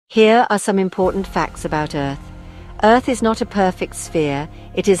Here are some important facts about Earth. Earth is not a perfect sphere,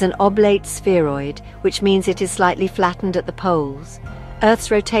 it is an oblate spheroid, which means it is slightly flattened at the poles.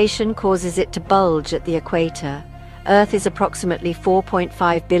 Earth's rotation causes it to bulge at the equator. Earth is approximately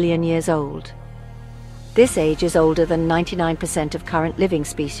 4.5 billion years old. This age is older than 99% of current living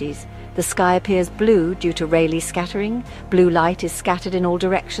species. The sky appears blue due to Rayleigh scattering. Blue light is scattered in all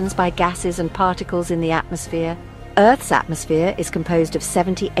directions by gases and particles in the atmosphere. Earth's atmosphere is composed of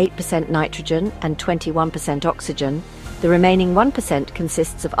 78% nitrogen and 21% oxygen. The remaining 1%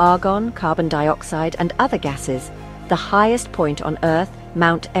 consists of argon, carbon dioxide, and other gases. The highest point on Earth,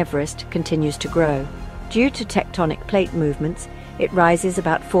 Mount Everest, continues to grow. Due to tectonic plate movements, it rises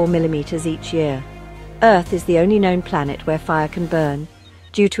about 4 millimeters each year. Earth is the only known planet where fire can burn,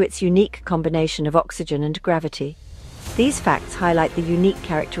 due to its unique combination of oxygen and gravity. These facts highlight the unique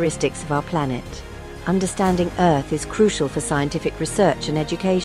characteristics of our planet. Understanding Earth is crucial for scientific research and education.